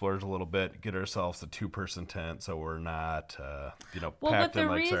wanted to splurge a little bit, get ourselves a 2-person tent, so we're not, packed in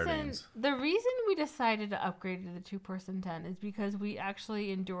like sardines. The reason we decided to upgrade to the 2-person tent is because we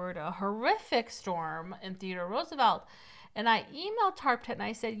actually endured a horrific storm in Theodore Roosevelt. And I emailed Tarp Tent and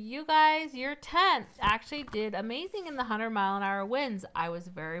I said, you guys, your tent actually did amazing in the 100-mile-an-hour winds. I was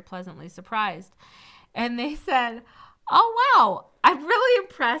very pleasantly surprised. And they said, oh, wow, I'm really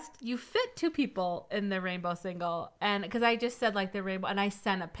impressed. You fit 2 people in the rainbow single. And because I just said like the rainbow, and I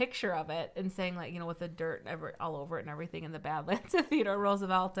sent a picture of it and saying like, with the dirt all over it and everything in the Badlands of Theodore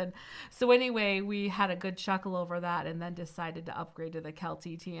Roosevelt. And so anyway, we had a good chuckle over that and then decided to upgrade to the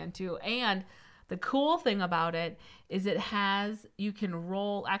Kelty TN2. And the cool thing about it is you can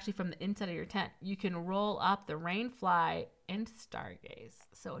roll, actually from the inside of your tent, you can roll up the rain fly and stargaze.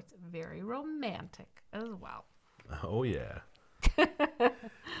 So it's very romantic as well. Oh, yeah.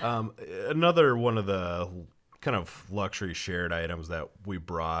 Another one of the kind of luxury shared items that we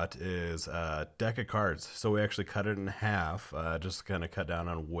brought is a deck of cards. So we actually cut it in half, just to kind of cut down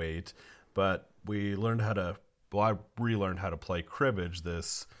on weight. But we relearned how to play cribbage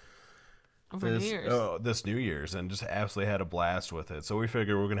this New Year's, and just absolutely had a blast with it. So we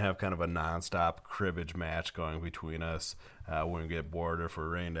figured we're going to have kind of a nonstop cribbage match going between us when we get bored or if we're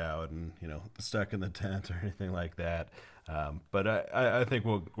rained out and, stuck in the tent or anything like that. But I think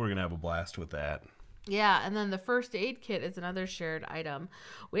we're going to have a blast with that. Yeah, and then the first aid kit is another shared item.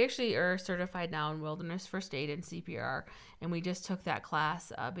 We actually are certified now in wilderness first aid and CPR, and we just took that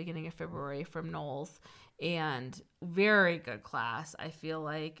class beginning of February from Knowles. and very good class. I feel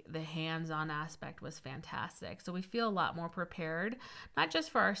like the hands-on aspect was fantastic. So we feel a lot more prepared, not just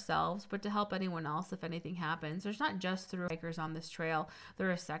for ourselves, but to help anyone else if anything happens. There's not just through hikers on this trail.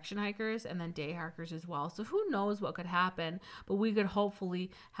 There are section hikers and then day hikers as well. So who knows what could happen, but we could hopefully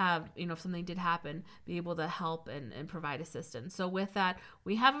have, if something did happen, be able to help and provide assistance. So with that,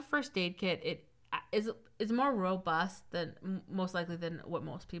 we have a first aid kit. It is more robust than most likely than what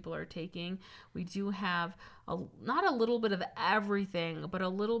most people are taking. We do have not a little bit of everything, but a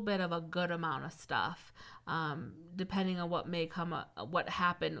little bit of a good amount of stuff, depending on what may come, what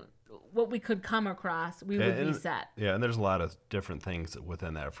happened, what we could come across. We would be set. Yeah, and there's a lot of different things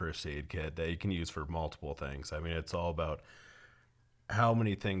within that first aid kit that you can use for multiple things. I mean, it's all about how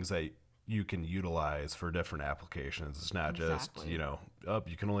many things that you can utilize for different applications. It's not just, you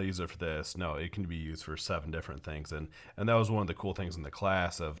can only use it for this. No, it can be used for 7 different things. And that was one of the cool things in the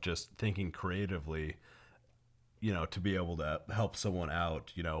class of just thinking creatively, to be able to help someone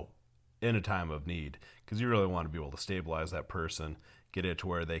out, in a time of need. Because you really want to be able to stabilize that person, get it to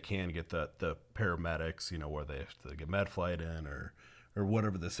where they can get the paramedics, where they have to get med flight in or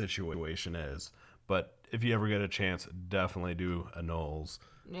whatever the situation is. But if you ever get a chance, definitely do a NOLS.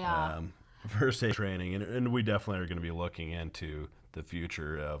 Yeah. First aid training, and we definitely are going to be looking into the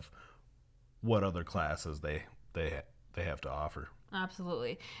future of what other classes they have to offer.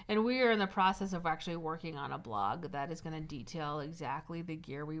 Absolutely. And we are in the process of actually working on a blog that is going to detail exactly the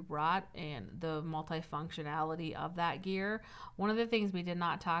gear we brought and the multifunctionality of that gear. One of the things we did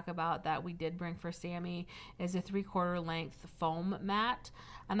not talk about that we did bring for Sammy is a 3/4 length foam mat.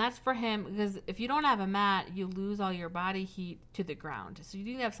 And that's for him because if you don't have a mat, you lose all your body heat to the ground. So you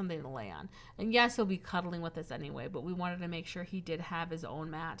need to have something to lay on. And yes, he'll be cuddling with us anyway, but we wanted to make sure he did have his own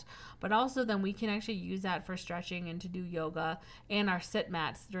mat. But also then we can actually use that for stretching and to do yoga and our sit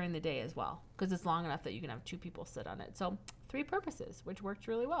mats during the day as well, because it's long enough that you can have 2 people sit on it. So 3 purposes, which worked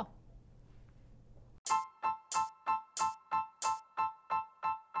really well.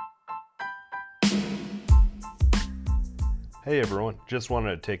 Hey everyone, just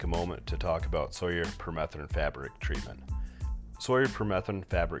wanted to take a moment to talk about Sawyer permethrin fabric treatment. Sawyer permethrin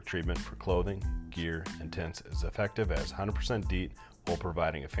fabric treatment for clothing, gear, and tints is effective as 100% DEET while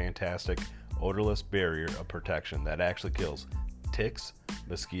providing a fantastic odorless barrier of protection that actually kills ticks,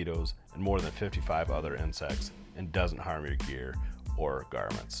 mosquitoes, and more than 55 other insects and doesn't harm your gear or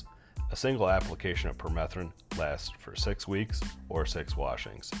garments. A single application of permethrin lasts for 6 weeks or 6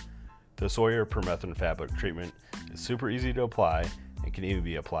 washings. The Sawyer permethrin fabric treatment is super easy to apply and can even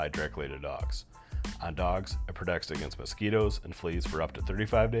be applied directly to dogs. On dogs, it protects against mosquitoes and fleas for up to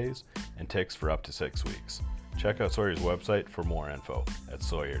 35 days and ticks for up to 6 weeks. Check out Sawyer's website for more info at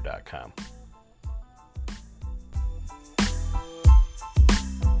sawyer.com.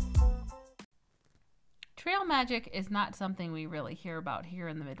 Trail magic is not something we really hear about here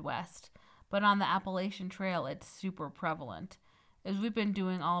in the Midwest, but on the Appalachian Trail, it's super prevalent. As we've been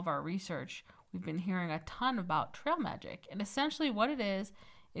doing all of our research, we've been hearing a ton about trail magic. And essentially what it is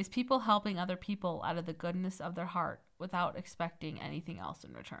people helping other people out of the goodness of their heart without expecting anything else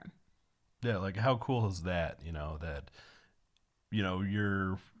in return. Yeah, like how cool is that, that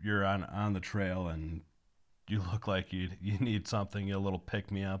you're on the trail and you look like you need something, a little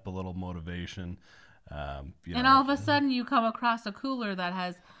pick-me-up, a little motivation. And all of a sudden you come across a cooler that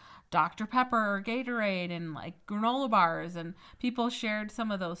has Dr. Pepper or Gatorade and like granola bars, and people shared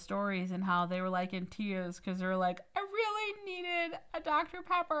some of those stories and how they were like in tears because they were like, I really needed a Dr.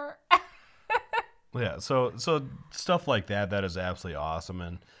 Pepper. Yeah, so stuff like that is absolutely awesome.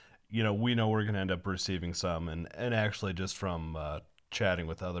 And we know we're going to end up receiving some, and actually just from chatting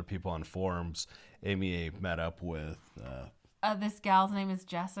with other people on forums, Amy met up with this gal's name is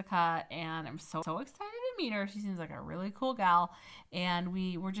Jessica, and I'm so excited to meet her. She seems like a really cool gal. And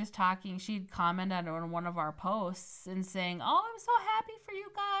we were just talking. She'd commented on one of our posts and saying, oh, I'm so happy for you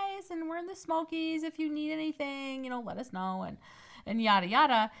guys, and we're in the Smokies. If you need anything, let us know, and yada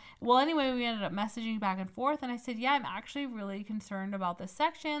yada. Well, anyway, we ended up messaging back and forth, and I said, yeah, I'm actually really concerned about this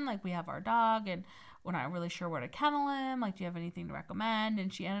section. Like, we have our dog, and we're not really sure where to kennel him. Like, do you have anything to recommend?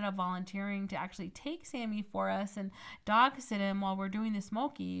 And she ended up volunteering to actually take Sammy for us and dog sit him while we're doing the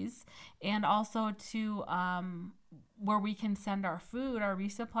Smokies, and also to where we can send our food, our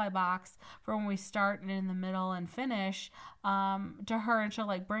resupply box for when we start and in the middle and finish to her, and she'll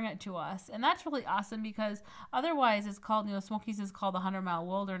like bring it to us. And that's really awesome because otherwise it's called, Smokies is called the 100-mile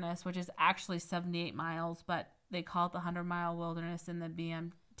wilderness, which is actually 78 miles, but they call it the 100-mile wilderness in the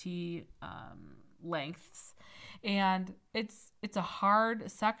BMT lengths. And it's a hard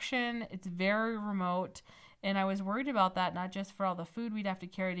section. It's very remote. And I was worried about that, not just for all the food we'd have to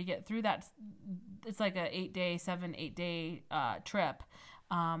carry to get through that. It's like a 8-day trip.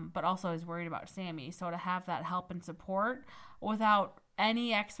 But also I was worried about Sammy. So to have that help and support without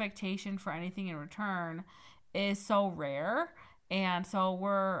any expectation for anything in return is so rare. And so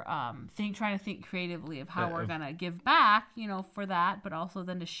we're trying to think creatively of how we're going to give back, for that, but also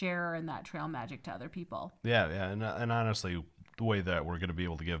then to share in that trail magic to other people. Yeah. And honestly, the way that we're going to be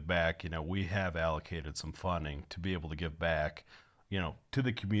able to give back, we have allocated some funding to be able to give back, to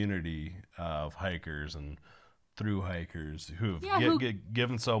the community of hikers and through hikers who've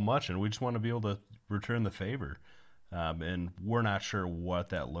given so much, and we just want to be able to return the favor. And we're not sure what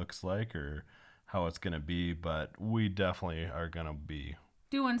that looks like or how it's going to be, but we definitely are going to be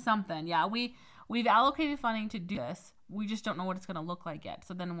doing something. Yeah, we've allocated funding to do this. We just don't know what it's going to look like yet.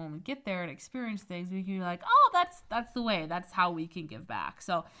 So then when we get there and experience things, we can be like, oh, that's the way. That's how we can give back.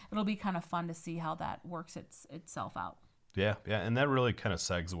 So it'll be kind of fun to see how that works itself out. Yeah, and that really kind of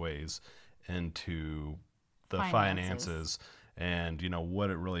segues into the finances and what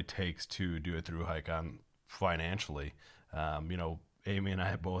it really takes to do a through hike on financially. Amy and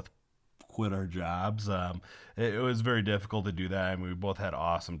I both quit our jobs. It was very difficult to do that. I mean, we both had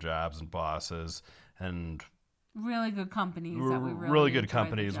awesome jobs and bosses and really good companies that we really good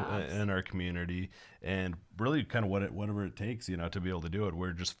companies in our community, and really kind of whatever it takes, to be able to do it.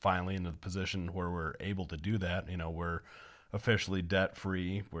 We're just finally in the position where we're able to do that. We're officially debt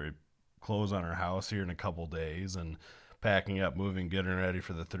free. We're close on our house here in a couple days and packing up, moving, getting ready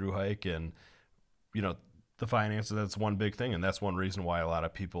for the through hike. And the finances, that's one big thing, and that's one reason why a lot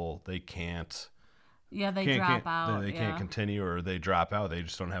of people they can't drop out. They can't continue, or they drop out. They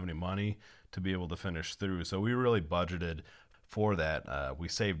just don't have any money to be able to finish through. So we really budgeted for that. We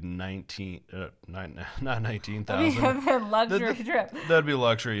saved not 19,000. That'd be a luxury trip. That'd be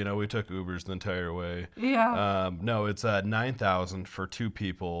luxury. We took Ubers the entire way. Yeah. No, it's 9,000 for 2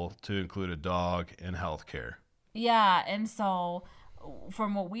 people to include a dog and healthcare. Yeah, and so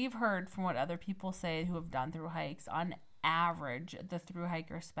from what we've heard, from what other people say who have done through hikes, on average, the through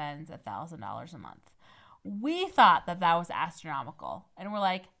hiker spends $1,000 a month. We thought that was astronomical, and we're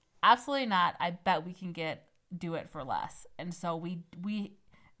like, absolutely not. I bet we can do it for less. And so we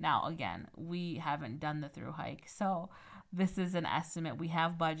now again, we haven't done the through hike, so this is an estimate. We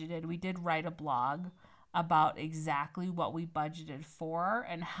have budgeted. We did write a blog about exactly what we budgeted for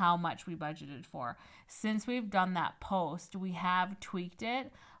and how much we budgeted for. Since we've done that post, we have tweaked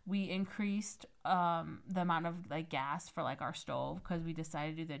it. We increased the amount of gas for our stove, because we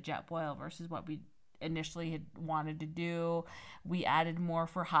decided to do the jet boil versus what we initially had wanted to do. We added more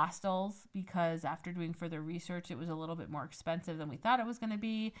for hostels, because after doing further research, it was a little bit more expensive than we thought it was going to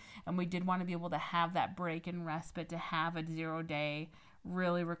be, and we did want to be able to have that break and respite to have a 0-day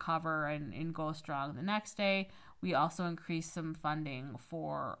really recover and go strong the next day. We also increased some funding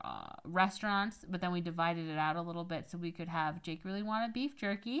for restaurants, but then we divided it out a little bit so we could have, Jake really wanted beef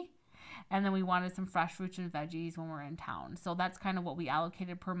jerky, and then we wanted some fresh fruits and veggies when we're in town. So that's kind of what we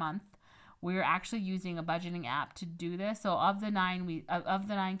allocated per month. We're actually using a budgeting app to do this. So of the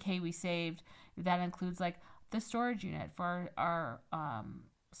 9K we saved, that includes the storage unit for our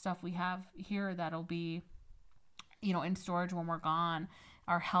stuff we have here that'll be in storage when we're gone,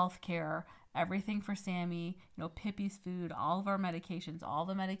 our health care, everything for Sammy, Pippi's food, all of our medications, all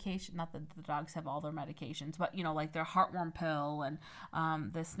the medication, not that the dogs have all their medications, but their heartworm pill and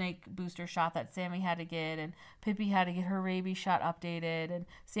the snake booster shot that Sammy had to get, and Pippi had to get her rabies shot updated, and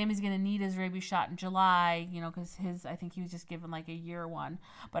Sammy's going to need his rabies shot in July, because I think he was just given a year one.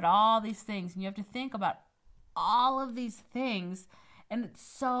 But all these things, and you have to think about all of these things. And it's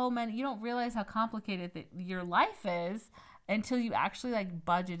so many. You don't realize how complicated your life is until you actually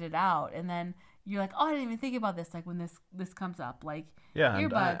budget it out, and then you're like, oh, I didn't even think about this. When this comes up,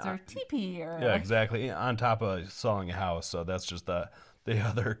 earbuds or TP or exactly. On top of selling a house, so that's just the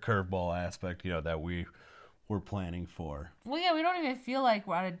other curveball aspect, that we were planning for. Well, yeah, we don't even feel like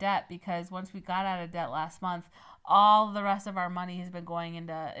we're out of debt, because once we got out of debt last month, all the rest of our money has been going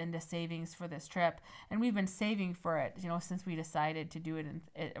into savings for this trip, and we've been saving for it, since we decided to do it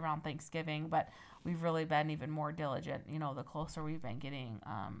around Thanksgiving. But we've really been even more diligent, the closer we've been getting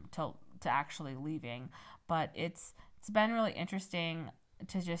to actually leaving. But it's been really interesting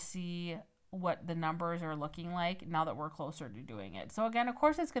to just see what the numbers are looking like now that we're closer to doing it. So again, of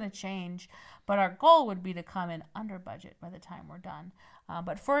course, it's going to change, but our goal would be to come in under budget by the time we're done.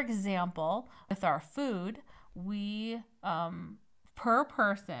 But for example, with our food, we per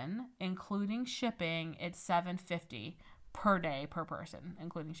person, including shipping, it's $7.50 per day per person,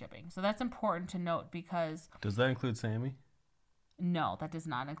 including shipping. So that's important to note, because does that include Sammy? No, that does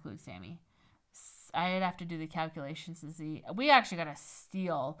not include Sammy. I'd have to do the calculations to see. We actually got a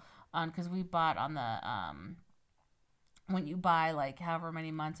steal on because we bought on the when you buy like however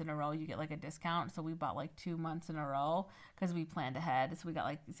many months in a row, you get like a discount. So we bought like 2 months in a row because we planned ahead. So we got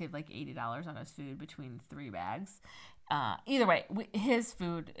like saved like $80 on his food between 3 bags. Either way, his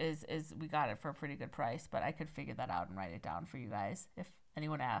food is we got it for a pretty good price, but I could figure that out and write it down for you guys. If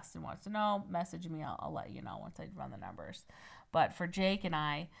anyone asks and wants to know, message me. I'll let you know once I run the numbers. But for Jake and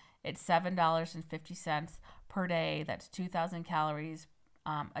I, it's $7.50 per day. That's 2,000 calories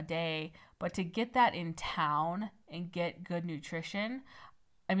a day. But to get that in town and get good nutrition,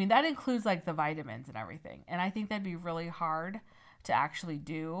 I mean, that includes like the vitamins and everything. And I think that'd be really hard to actually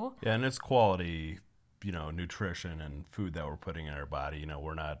do. Yeah, and it's quality, nutrition and food that we're putting in our body.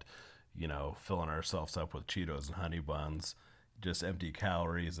 We're not, filling ourselves up with Cheetos and honey buns, just empty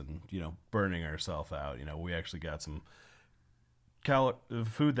calories and, burning ourselves out. We actually got some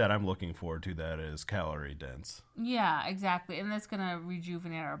food that I'm looking forward to that is calorie dense. Yeah, exactly. And that's going to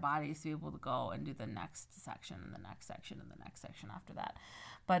rejuvenate our bodies to be able to go and do the next section and the next section and the next section after that.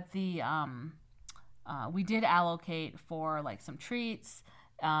 But we did allocate for like some treats.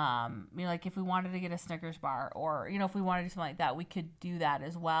 Like if we wanted to get a Snickers bar or, if we wanted to do something like that, we could do that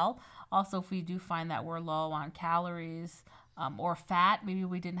as well. Also, if we do find that we're low on calories, or fat, maybe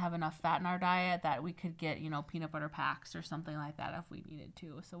we didn't have enough fat in our diet, that we could get, peanut butter packs or something like that if we needed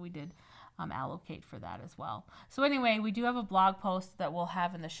to. So we did allocate for that as well. So anyway, we do have a blog post that we'll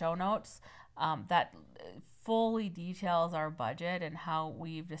have in the show notes that fully details our budget and how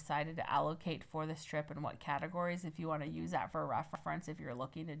we've decided to allocate for this trip and what categories, if you want to use that for reference if you're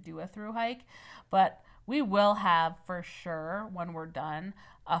looking to do a thru hike. But we will have for sure, when we're done,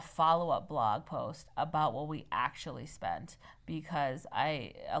 a follow-up blog post about what we actually spent, because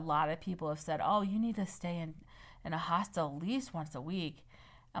a lot of people have said, oh, you need to stay in a hostel at least once a week.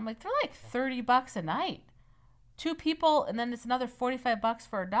 I'm like, they're like $30 a night. 2 people, and then it's another $45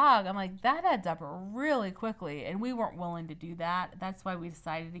 for a dog. I'm like, that adds up really quickly, and we weren't willing to do that. That's why we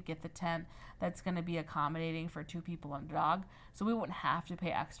decided to get the tent that's going to be accommodating for 2 people and a dog, so we wouldn't have to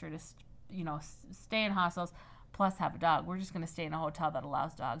pay extra to stay in hostels plus have a dog. We're just going to stay in a hotel that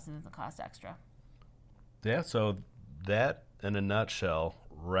allows dogs and doesn't cost extra. Yeah, so that in a nutshell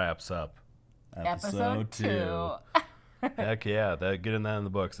wraps up episode 2. Heck yeah, getting that in the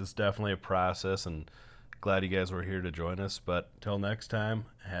books. It's definitely a process, and glad you guys were here to join us. But till next time,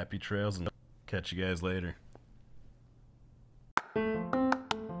 happy trails, and catch you guys later.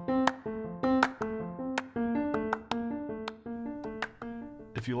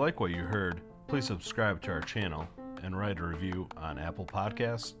 If you like what you heard, please subscribe to our channel and write a review on Apple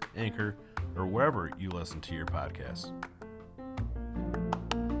Podcasts, Anchor, or wherever you listen to your podcasts.